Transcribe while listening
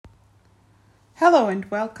Hello and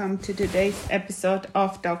welcome to today's episode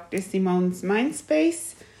of Dr. Simone's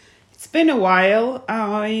Mindspace. It's been a while.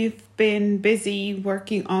 I've been busy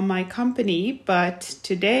working on my company, but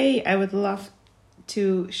today I would love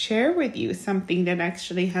to share with you something that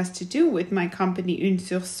actually has to do with my company, Une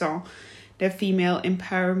sur Cent, the female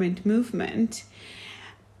empowerment movement.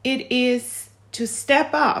 It is to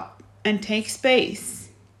step up and take space.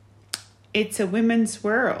 It's a women's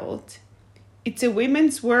world. It's a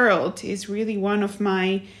women's world is really one of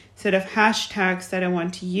my sort of hashtags that I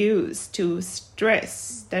want to use to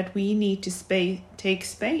stress that we need to take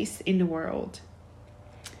space in the world.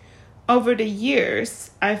 Over the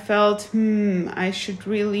years, I felt, I should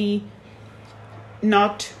really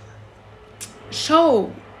not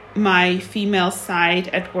show my female side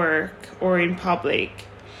at work or in public.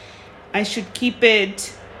 I should keep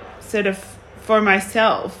it sort of for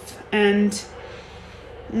myself and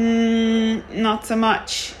not so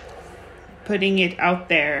much putting it out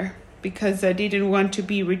there because I didn't want to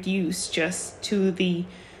be reduced just to the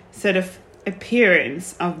sort of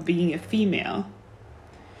appearance of being a female.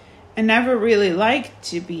 I never really liked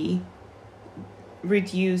to be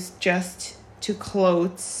reduced just to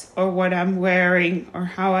clothes or what I'm wearing or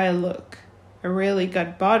how I look. I really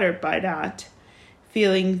got bothered by that,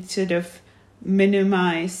 feeling sort of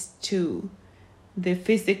minimized to the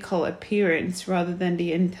physical appearance rather than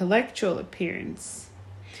the intellectual appearance.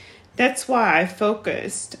 That's why I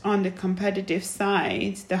focused on the competitive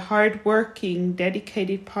side, the hardworking,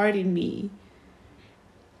 dedicated part in me,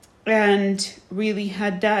 and really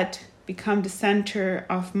had that become the center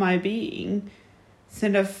of my being,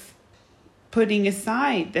 sort of putting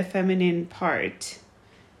aside the feminine part,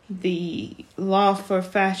 the love for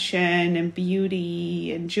fashion and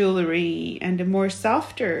beauty and jewelry and the more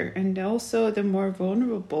softer and also the more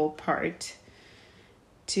vulnerable part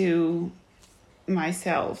to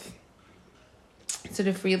myself. Sort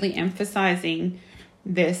of really emphasizing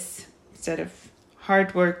this sort of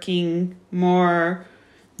hardworking, more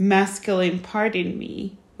masculine part in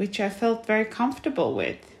me, which I felt very comfortable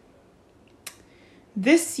with.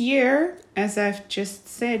 This year, as I've just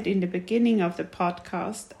said in the beginning of the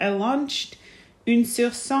podcast, I launched Une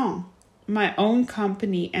sur Cent, my own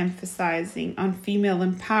company emphasizing on female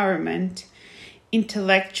empowerment,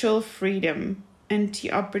 intellectual freedom, and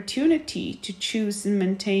the opportunity to choose and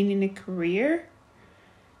maintain a career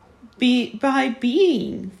by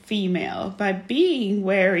being female, by being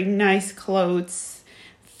wearing nice clothes,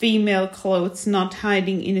 female clothes, not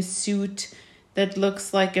hiding in a suit that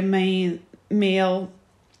looks like a male,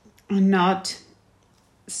 not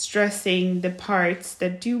stressing the parts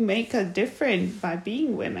that do make us different by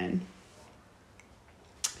being women.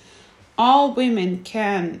 All women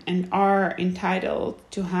can and are entitled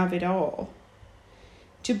to have it all.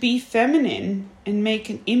 To be feminine and make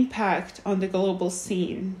an impact on the global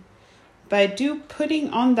scene by putting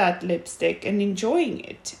on that lipstick and enjoying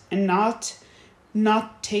it and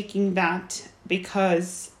not taking that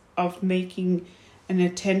because of making an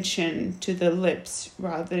attention to the lips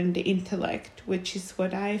rather than the intellect, which is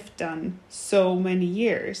what I've done so many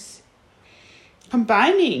years.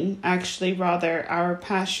 Combining our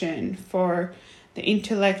passion for the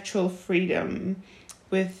intellectual freedom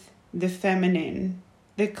with the feminine,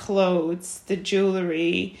 the clothes, the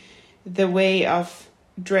jewelry, the way of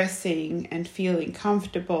dressing and feeling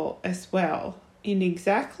comfortable as well in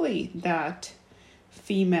exactly that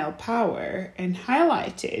female power and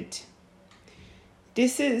highlight it.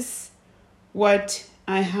 This is what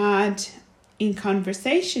I had in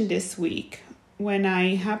conversation this week when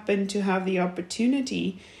I happened to have the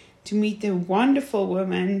opportunity to meet a wonderful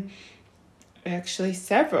woman, actually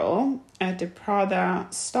several, at the Prada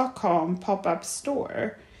Stockholm pop-up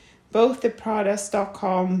store. Both the Prada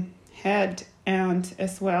Stockholm head and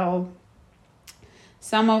as well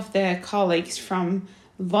some of their colleagues from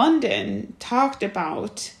London talked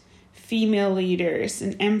about female leaders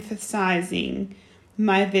and emphasizing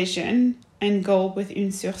my vision and goal with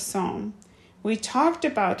Une sur Cent. We talked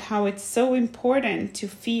about how it's so important to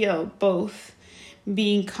feel both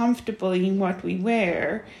being comfortable in what we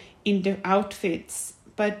wear, in the outfits,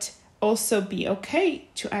 but also be okay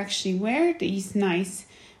to actually wear these nice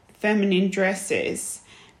feminine dresses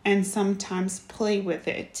and sometimes play with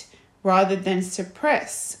it rather than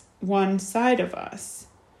suppress one side of us.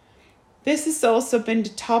 This has also been the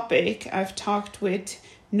topic I've talked with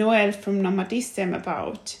Noel from Nomadism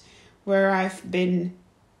about, where I've been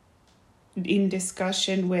in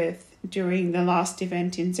discussion with during the last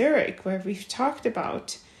event in Zurich, where we've talked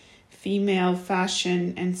about female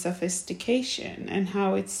fashion and sophistication and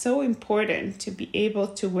how it's so important to be able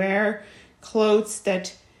to wear clothes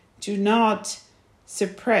that do not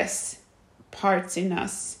suppress parts in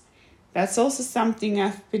us. That's also something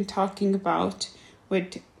I've been talking about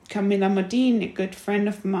with Camilla Modin, a good friend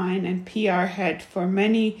of mine and PR head for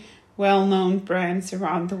many well-known brands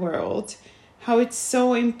around the world. How it's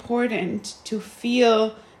so important to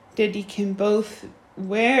feel that you can both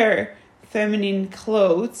wear feminine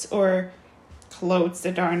clothes or clothes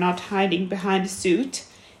that are not hiding behind a suit,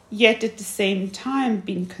 yet at the same time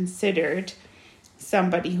being considered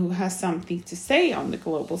somebody who has something to say on the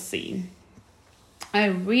global scene. I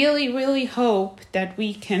really, really hope that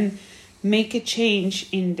we can make a change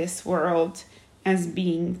in this world as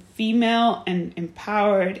being female and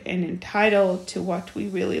empowered and entitled to what we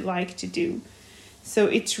really like to do. So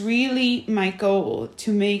it's really my goal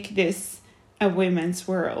to make this a women's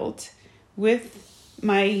world with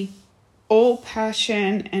my all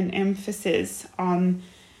passion and emphasis on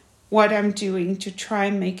what I'm doing to try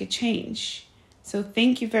and make a change. So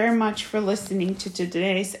thank you very much for listening to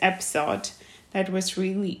today's episode that was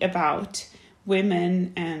really about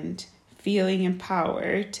women and feeling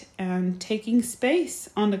empowered and taking space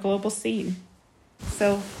on the global scene.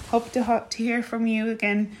 So hope to hear from you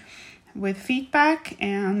again with feedback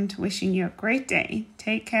and wishing you a great day.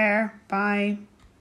 Take care. Bye.